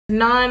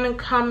and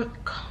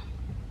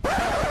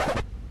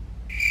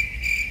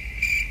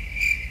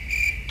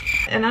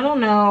I don't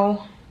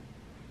know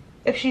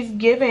if she's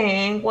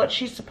giving what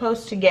she's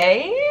supposed to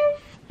give.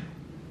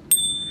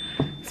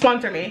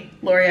 Sponsor me,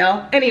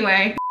 L'Oreal.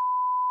 Anyway.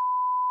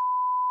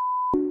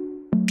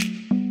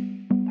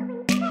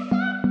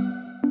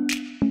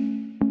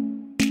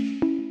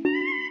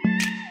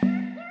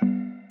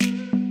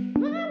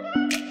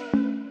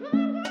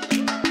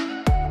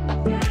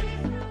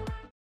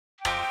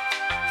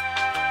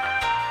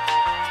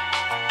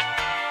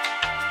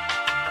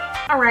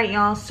 Alright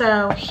y'all,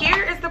 so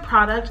here is the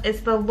product.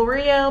 It's the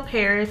L'Oreal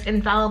Paris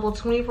Infallible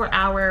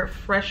 24-Hour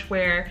Fresh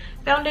Wear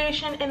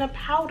Foundation in a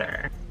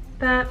Powder.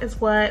 That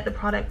is what the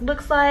product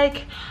looks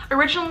like.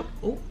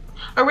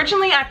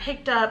 Originally I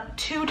picked up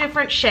 2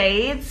 different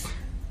shades.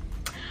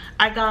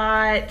 I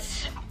got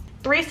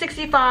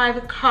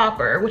 365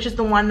 Copper, which is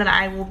the one that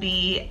I will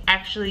be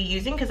actually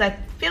using because I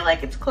feel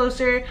like it's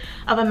closer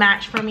of a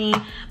match for me.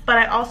 But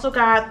I also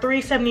got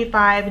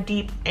 375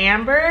 Deep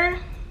Amber,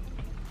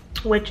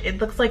 which it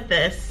looks like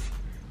this.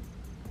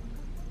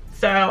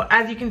 So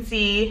as you can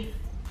see,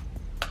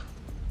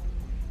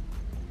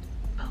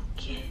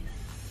 focus.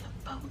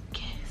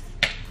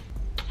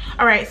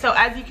 All right, so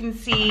as you can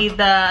see,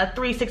 the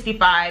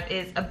 365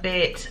 is a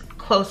bit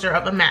closer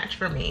of a match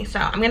for me. So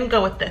I'm gonna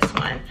go with this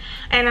one.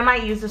 And I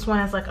might use this one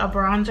as like a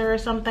bronzer or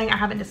something. I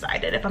haven't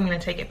decided if I'm gonna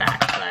take it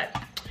back, but.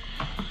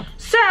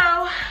 So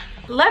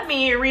let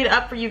me read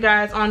up for you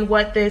guys on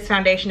what this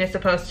foundation is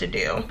supposed to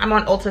do. I'm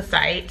on Ulta's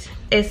site.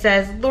 It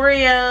says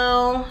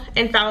L'Oreal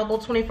Infallible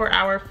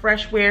 24-Hour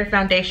Fresh Wear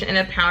Foundation in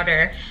a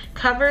Powder.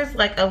 Covers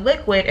like a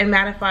liquid and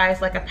mattifies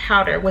like a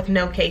powder with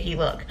no cakey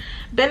look.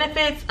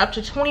 Benefits up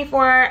to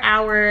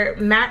 24-hour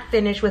matte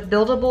finish with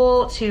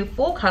buildable to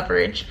full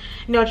coverage.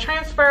 No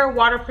transfer,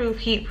 waterproof,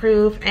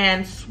 heatproof,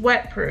 and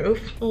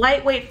sweatproof.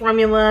 Lightweight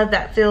formula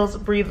that feels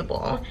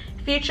breathable.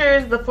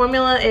 Features: the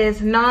formula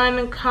is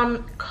I'm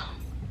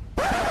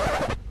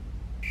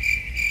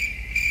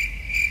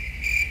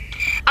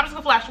just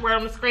gonna flash the word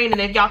on the screen, and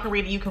if y'all can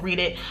read it, you can read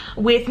it.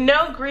 With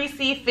no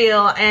greasy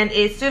feel and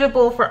is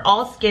suitable for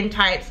all skin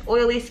types,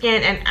 oily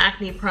skin and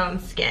acne prone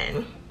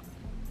skin.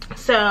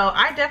 So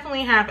I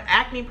definitely have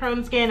acne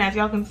prone skin, as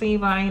y'all can see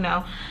by, you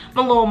know,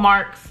 my little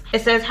marks.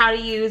 It says how to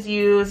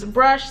use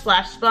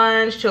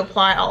brush/sponge to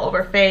apply all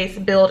over face,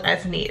 build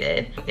as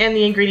needed. And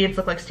the ingredients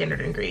look like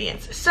standard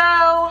ingredients.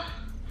 So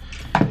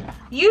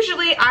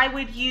usually I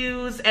would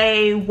use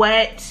a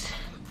wet,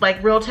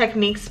 like Real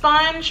Technique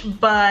sponge,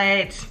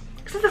 but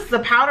since this is a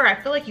powder, I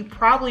feel like you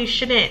probably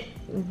shouldn't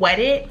wet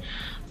it.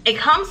 It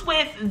comes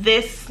with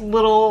this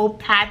little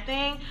pad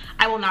thing.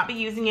 I will not be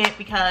using it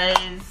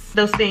because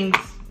those things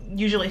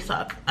usually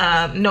suck.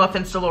 No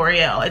offense to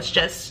L'Oreal, it's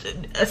just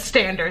a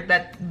standard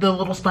that the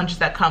little sponges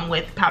that come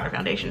with powder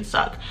foundation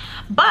suck.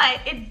 But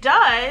it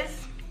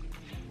does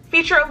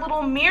feature a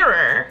little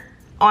mirror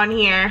on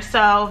here,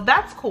 so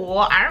that's cool.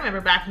 I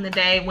remember back in the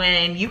day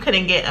when you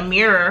couldn't get a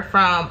mirror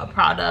from a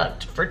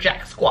product for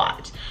jack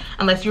squat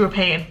unless you were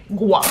paying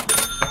guap.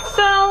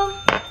 So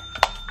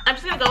I'm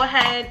just gonna go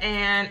ahead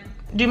and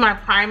do my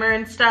primer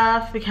and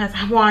stuff because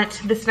I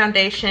want this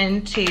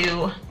foundation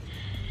to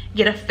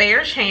get a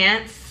fair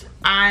chance.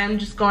 I'm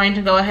just going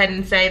to go ahead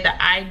and say that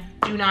I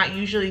do not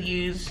usually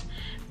use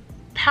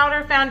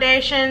powder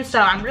foundation,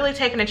 so I'm really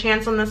taking a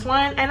chance on this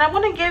one, and I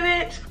want to give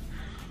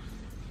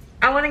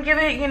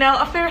it, you know,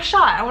 a fair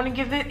shot. I want to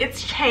give it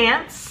its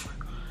chance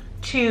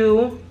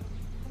to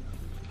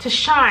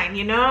shine,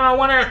 you know. I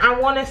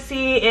want to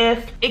see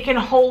if it can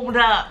hold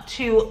up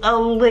to a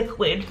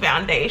liquid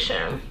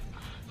foundation,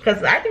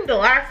 because I think the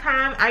last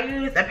time I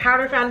used a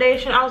powder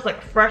foundation, I was like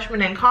a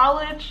freshman in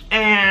college,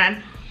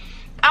 and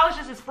I was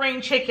just a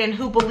spring chicken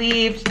who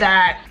believed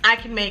that I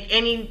could make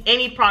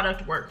any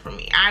product work for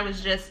me. I was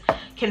just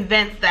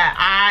convinced that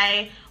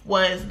I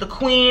was the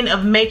queen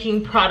of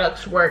making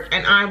products work,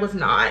 and I was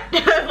not.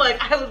 Like,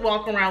 I was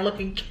walking around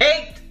looking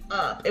caked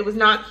up. It was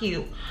not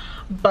cute.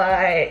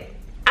 But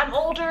I'm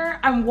older,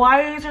 I'm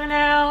wiser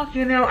now.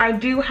 You know, I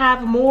do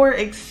have more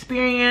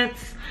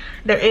experience.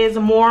 There is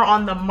more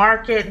on the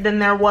market than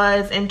there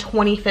was in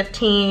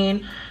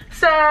 2015.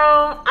 So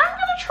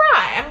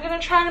I'm gonna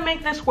try to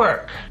make this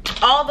work.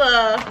 All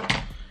the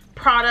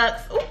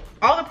products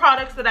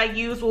that I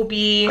use will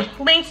be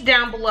linked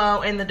down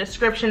below in the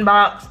description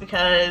box,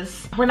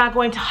 because we're not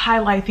going to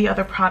highlight the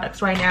other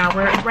products right now.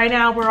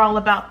 We're all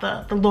about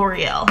the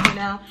L'Oreal, you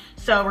know.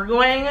 So we're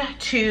going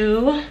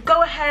to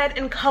go ahead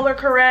and color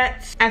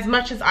correct. As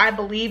much as I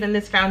believe in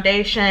this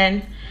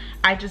foundation,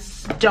 I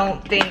just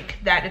don't think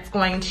that it's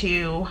going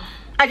to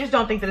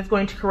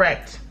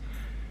correct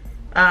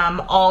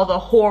all the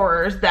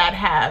horrors that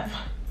have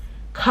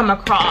come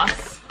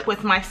across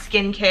with my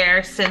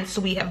skincare since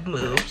we have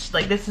moved.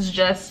 Like, this is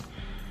just,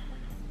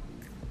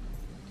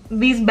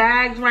 these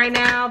bags right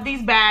now,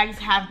 these bags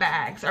have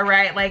bags, all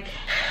right? Like,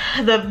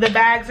 the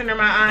bags under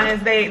my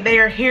eyes, they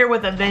are here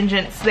with a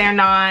vengeance. They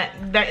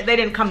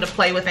didn't come to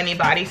play with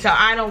anybody. So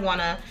I don't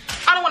want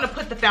to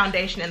put the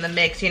foundation in the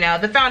mix, you know.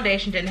 The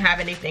foundation didn't have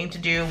anything to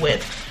do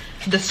with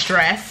the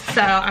stress,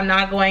 so I'm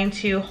not going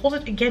to hold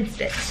it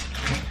against it.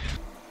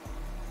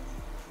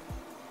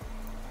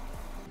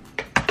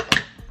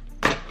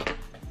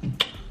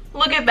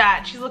 Look at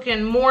that, she's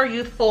looking more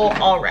youthful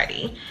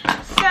already.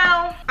 So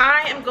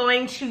I am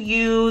going to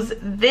use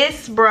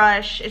this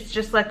brush. It's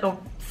just like a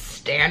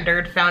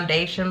standard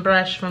foundation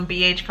brush from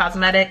BH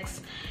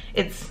Cosmetics.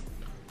 It's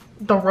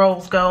the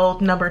Rose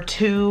Gold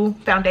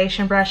 #2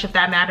 foundation brush, if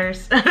that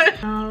matters.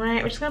 All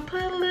right, we're just gonna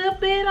put a little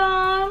bit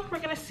on. We're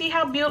gonna see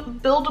how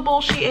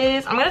buildable she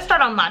is. I'm gonna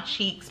start on my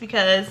cheeks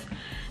because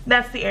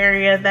that's the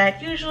area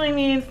that usually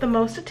needs the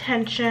most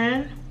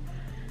attention.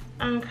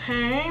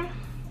 Okay.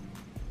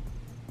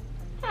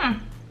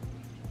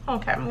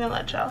 Okay, I'm gonna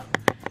let y'all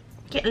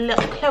get a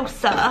little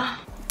closer.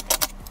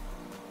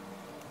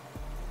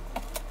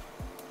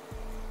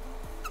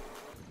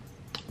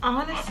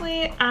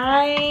 Honestly,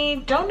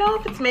 I don't know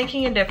if it's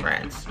making a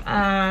difference.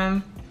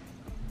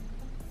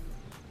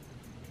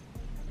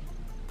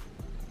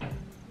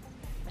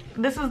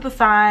 This is the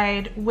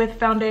side with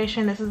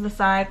foundation, this is the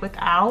side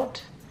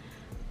without.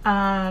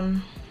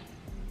 I'm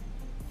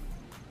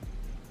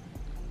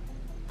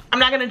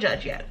not gonna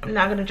judge yet. I'm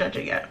not gonna judge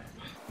it yet.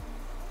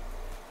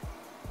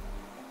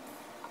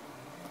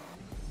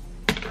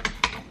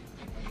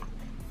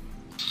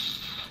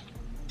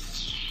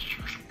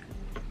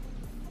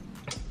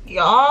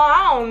 Y'all,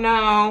 I don't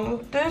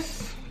know.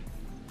 This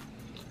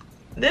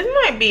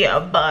might be a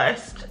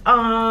bust.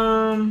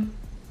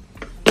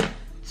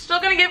 Still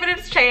gonna give it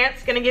its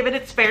chance, gonna give it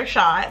its fair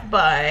shot,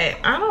 but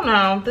I don't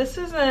know. This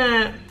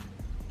isn't,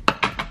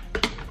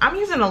 I'm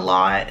using a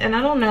lot and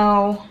I don't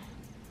know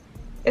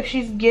if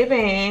she's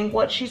giving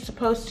what she's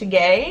supposed to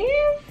give.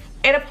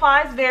 It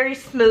applies very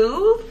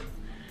smooth.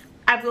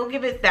 I will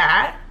give it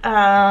that.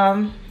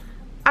 I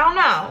don't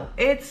know.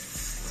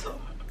 It's,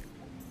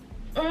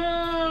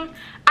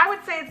 I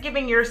would say it's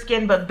giving your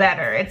skin but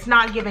better. It's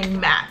not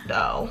giving matte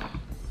though.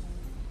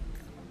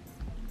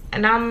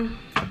 And I'm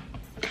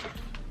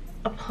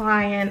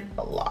applying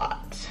a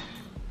lot.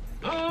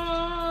 You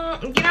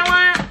know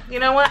what? You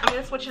know what? I'm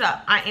gonna switch it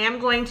up. I am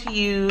going to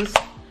use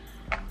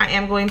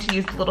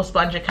the little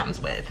sponge it comes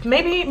with.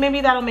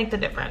 Maybe that'll make the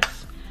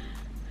difference.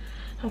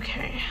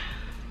 Okay.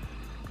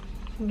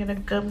 Get a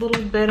good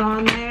little bit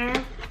on there.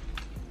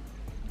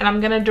 And I'm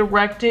gonna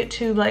direct it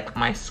to like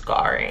my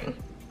scarring.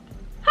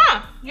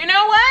 Huh, you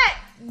know what?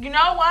 You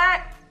know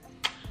what?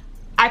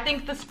 I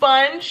think the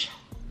sponge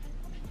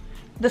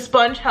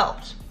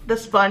helped. The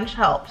sponge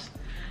helped.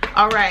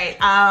 All right,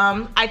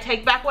 I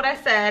take back what I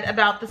said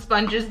about the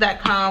sponges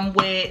that come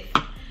with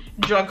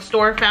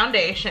drugstore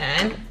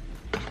foundation.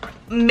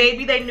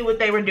 Maybe they knew what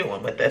they were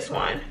doing with this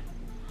one.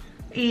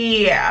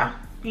 Yeah,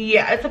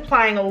 it's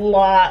applying a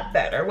lot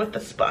better with the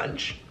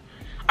sponge.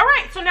 All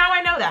right, so now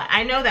I know that.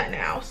 I know that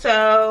now.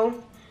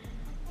 So,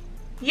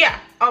 yeah,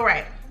 all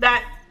right.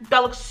 That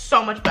looks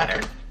so much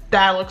better.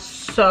 That looks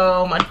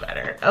so much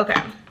better.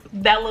 Okay,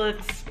 that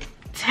looks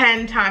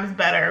 10 times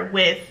better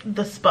with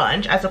the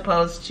sponge as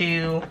opposed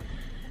to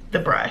the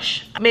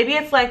brush. Maybe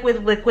it's like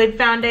with liquid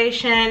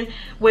foundation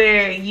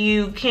where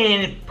you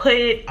can put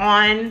it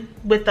on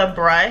with a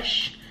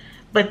brush,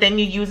 but then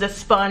you use a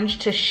sponge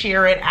to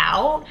sheer it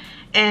out.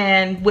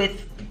 And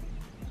with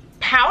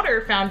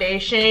powder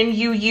foundation,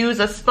 you use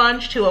a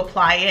sponge to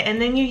apply it,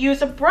 and then you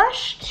use a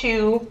brush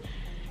to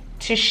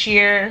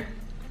sheer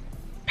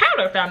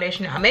powder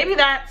foundation out. Maybe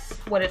that's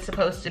what it's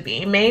supposed to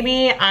be.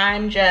 Maybe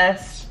I'm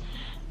just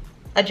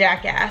a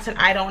jackass and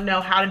I don't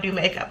know how to do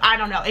makeup. I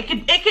don't know. It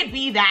could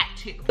be that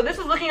too. So this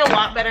is looking a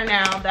lot better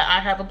now that I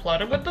have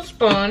applied it with the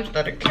sponge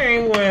that it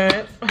came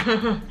with.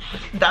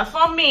 That's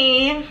on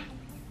me.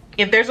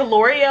 If there's a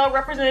L'Oreal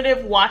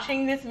representative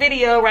watching this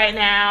video right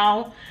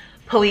now,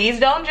 please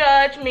don't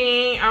judge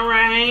me, all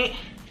right?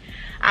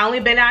 I only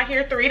been out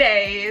here 3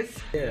 days.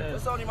 Yeah.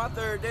 It's only my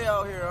 3rd day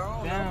out here.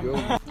 I don't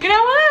know. You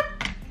know what?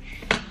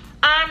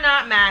 I'm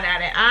not mad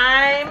at it.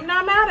 I'm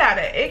not mad at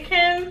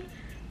it.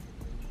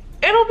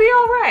 It'll be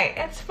all right.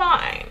 It's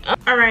fine.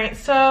 All right,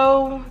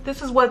 so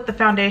this is what the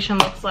foundation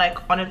looks like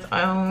on its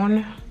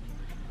own.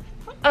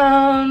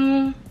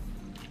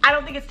 I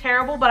don't think it's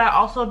terrible, but I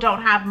also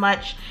don't have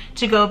much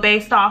to go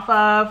based off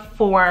of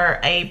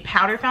for a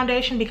powder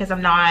foundation because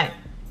I'm not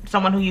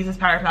someone who uses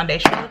powder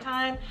foundation all the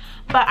time.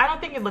 But I don't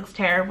think it looks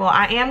terrible.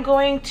 I am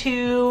going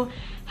to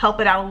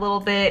help it out a little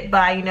bit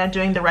by, you know,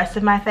 doing the rest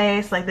of my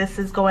face. Like, this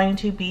is going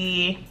to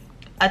be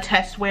a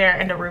test wear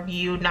and a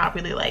review, not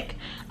really like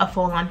a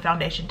full-on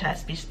foundation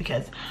test, just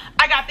because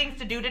I got things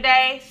to do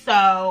today.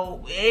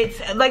 So it's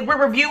like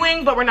we're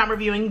reviewing, but we're not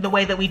reviewing the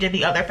way that we did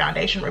the other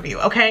foundation review.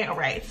 Okay, all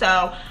right,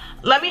 so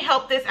let me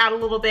help this out a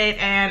little bit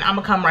and I'm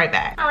gonna come right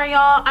back. All right,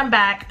 y'all, I'm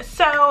back.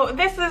 So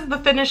this is the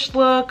finished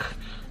look.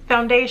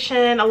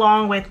 Foundation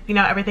along with, you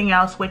know, everything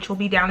else, which will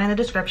be down in the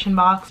description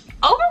box.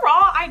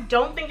 Overall, I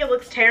don't think it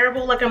looks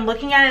terrible. Like, I'm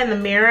looking at it in the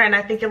mirror and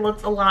I think it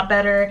looks a lot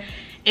better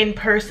in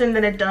person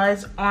than it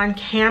does on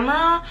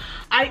camera.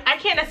 I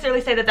can't necessarily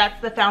say that that's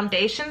the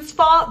foundation's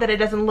fault that it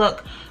doesn't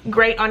look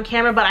great on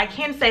camera, but I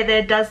can say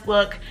that it does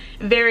look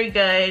very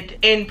good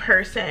in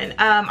person.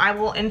 I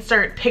will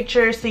insert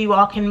pictures so you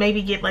all can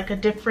maybe get like a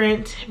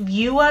different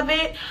view of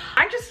it.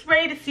 I'm just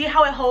ready to see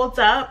how it holds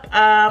up.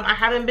 I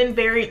haven't been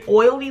very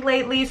oily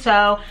lately,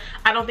 so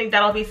I don't think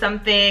that'll be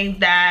something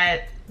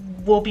that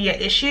will be an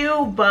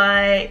issue,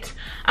 but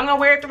I'm gonna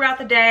wear it throughout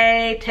the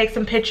day, take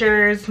some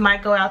pictures,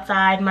 might go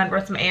outside, might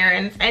run some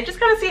errands, and just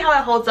gonna see how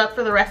it holds up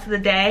for the rest of the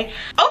day.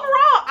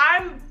 Overall,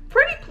 I'm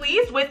pretty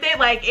pleased with it.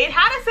 Like, it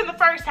had us in the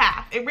first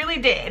half, it really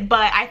did,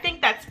 but I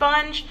think that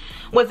sponge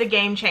was a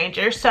game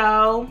changer.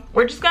 So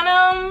we're just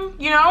gonna,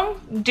 you know,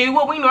 do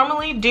what we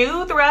normally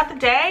do throughout the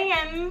day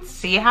and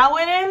see how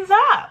it ends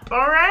up.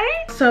 All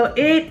right, so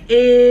it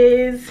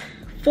is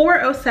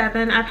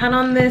 4:07. I've had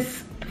on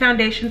this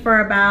foundation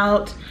for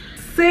about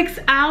 6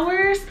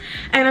 hours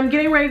and I'm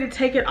getting ready to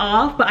take it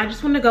off, but I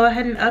just want to go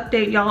ahead and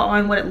update y'all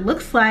on what it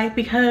looks like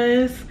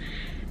because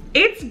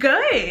it's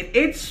good.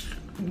 It's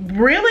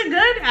really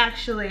good,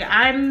 actually.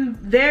 I'm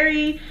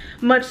very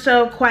much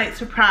so quite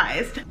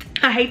surprised.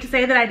 I hate to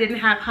say that I didn't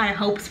have high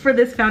hopes for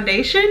this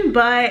foundation,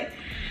 but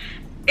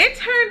it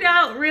turned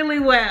out really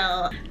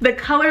well. The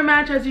color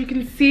match, as you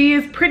can see,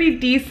 is pretty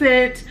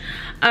decent.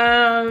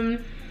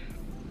 I'm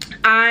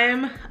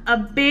a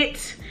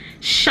bit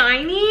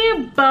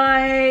shiny,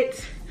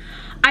 but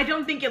I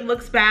don't think it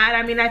looks bad.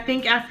 I mean, I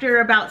think after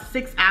about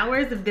 6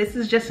 hours, if this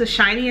is just as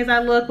shiny as I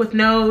look with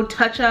no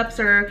touch-ups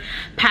or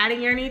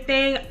padding or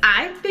anything,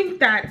 I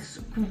think that's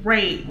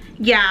great.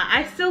 Yeah,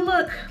 I still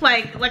look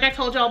like I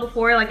told y'all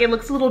before, like it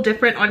looks a little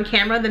different on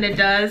camera than it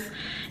does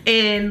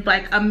in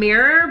like a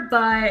mirror,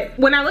 but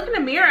when I look in the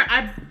mirror,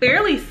 I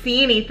barely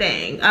see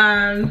anything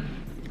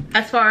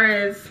as far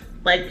as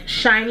like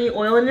shiny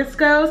oiliness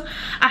goes.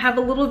 I have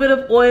a little bit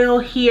of oil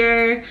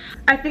here.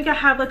 I think I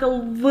have like a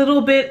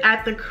little bit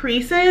at the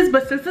creases,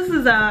 but since this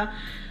is a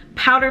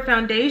powder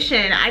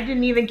foundation, I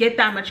didn't even get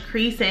that much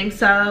creasing,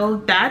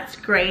 so that's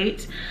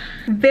great.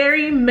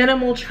 Very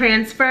minimal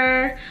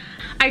transfer.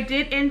 I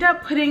did end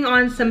up putting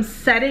on some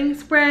setting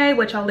spray,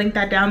 which I'll link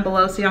that down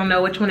below so y'all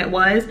know which one it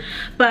was.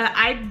 But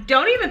I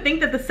don't even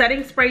think that the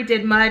setting spray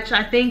did much.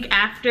 I think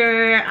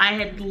after I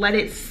had let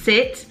it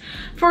sit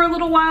for a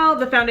little while,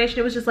 the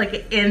foundation was just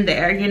like in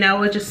there, you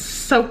know, it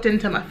just soaked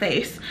into my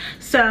face.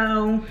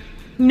 So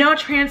no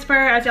transfer.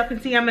 As y'all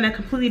can see, I'm in a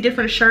completely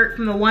different shirt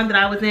from the one that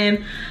I was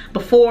in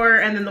before,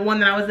 and then the one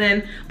that I was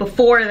in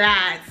before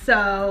that.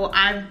 So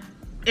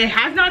it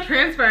has not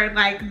transferred.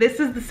 Like,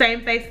 this is the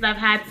same face that I've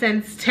had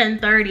since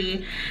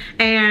 10:30,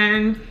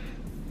 and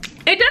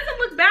it doesn't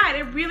look bad.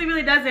 It really,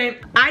 really doesn't.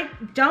 I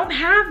don't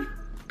have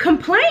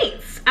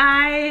complaints.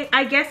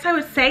 I guess I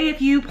would say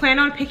if you plan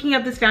on picking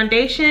up this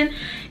foundation,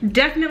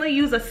 definitely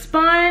use a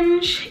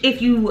sponge.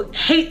 If you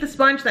hate the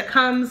sponge that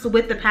comes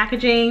with the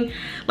packaging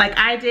like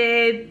I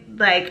did,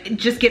 like,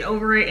 just get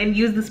over it and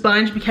use the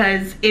sponge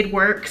because it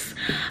works.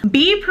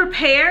 Be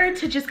prepared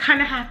to just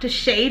kind of have to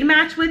shade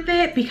match with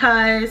it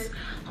because,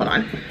 hold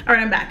on, all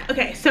right, I'm back.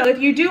 Okay, so if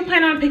you do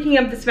plan on picking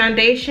up this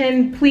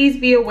foundation, please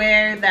be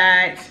aware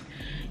that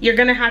you're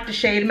gonna have to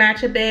shade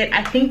match a bit.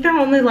 I think there are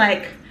only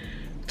like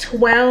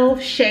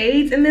 12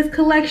 shades in this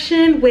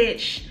collection,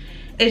 which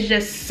is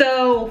just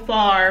so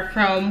far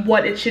from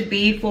what it should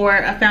be for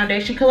a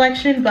foundation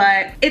collection,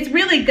 but it's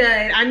really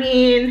good. I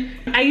mean,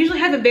 I usually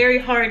have a very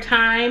hard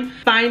time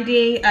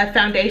finding a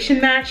foundation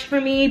match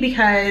for me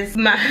because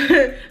my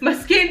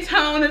skin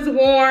tone is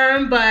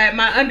warm, but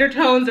my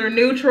undertones are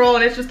neutral,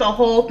 and it's just a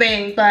whole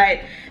thing.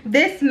 But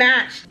this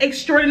matched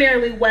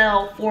extraordinarily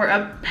well for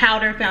a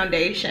powder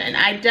foundation.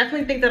 I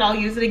definitely think that I'll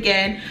use it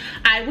again.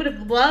 I would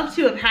have loved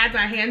to have had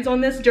my hands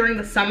on this during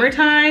the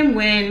summertime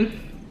when,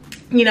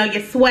 you know,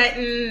 you're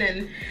sweating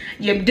and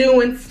you're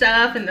doing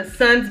stuff and the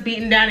sun's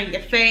beating down in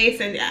your face,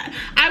 and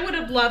I would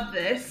have loved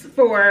this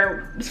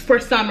for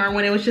summer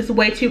when it was just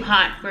way too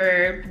hot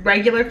for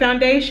regular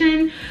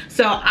foundation.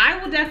 So I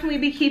will definitely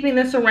be keeping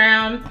this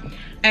around,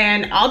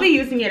 and I'll be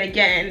using it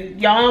again.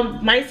 Y'all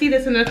might see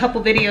this in a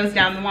couple videos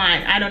down the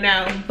line, I don't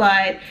know,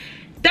 but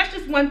that's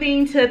just one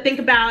thing to think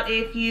about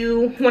if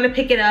you want to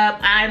pick it up.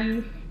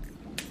 I'm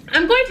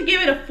going to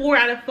give it a 4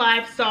 out of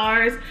 5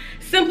 stars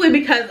simply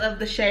because of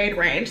the shade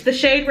range. The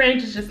shade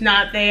range is just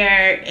not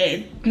there.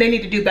 They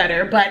need to do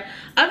better, but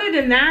other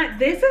than that,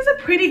 this is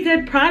a pretty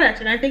good product,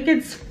 and I think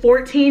it's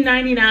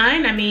 $14.99.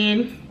 I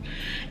mean,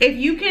 if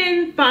you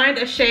can find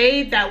a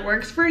shade that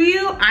works for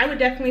you, I would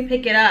definitely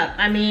pick it up.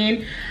 I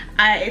mean,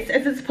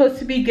 it's supposed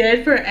to be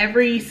good for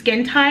every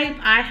skin type.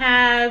 I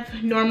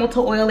have normal to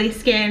oily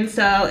skin,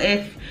 so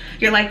if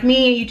you're like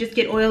me and you just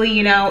get oily,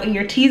 you know, in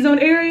your T-zone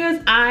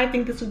areas, I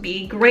think this would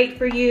be great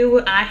for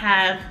you. I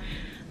have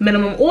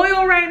minimum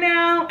oil right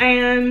now,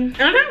 and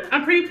I don't know,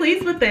 I'm pretty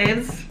pleased with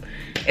this.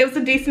 It was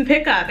a decent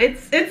pickup. It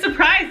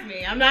surprised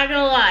me, I'm not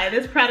gonna lie.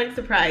 This product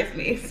surprised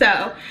me.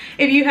 So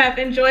if you have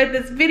enjoyed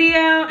this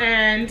video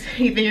and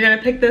you think you're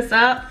gonna pick this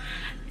up,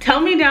 Tell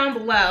me down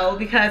below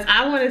because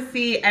I want to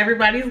see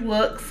everybody's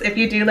looks. If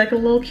you do like a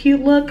little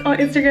cute look on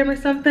Instagram or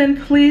something,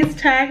 please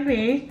tag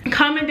me.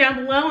 Comment down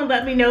below and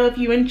let me know if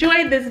you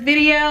enjoyed this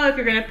video, if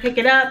you're gonna pick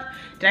it up.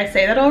 Did I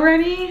say that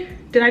already?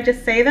 Did I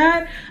just say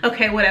that?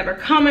 Okay, whatever.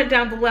 Comment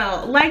down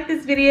below. Like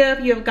this video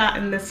if you have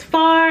gotten this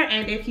far,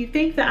 and if you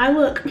think that I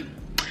look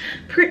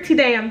pretty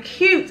damn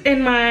cute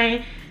in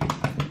my,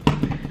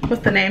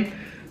 what's the name?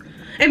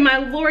 In my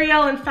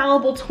L'Oreal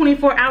Infallible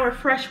 24-hour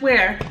fresh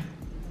wear.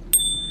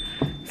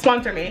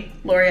 Sponsor me,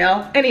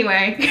 L'Oreal.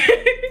 Anyway,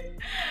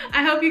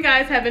 I hope you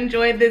guys have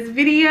enjoyed this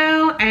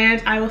video,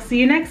 and I will see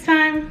you next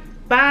time.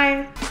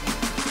 Bye.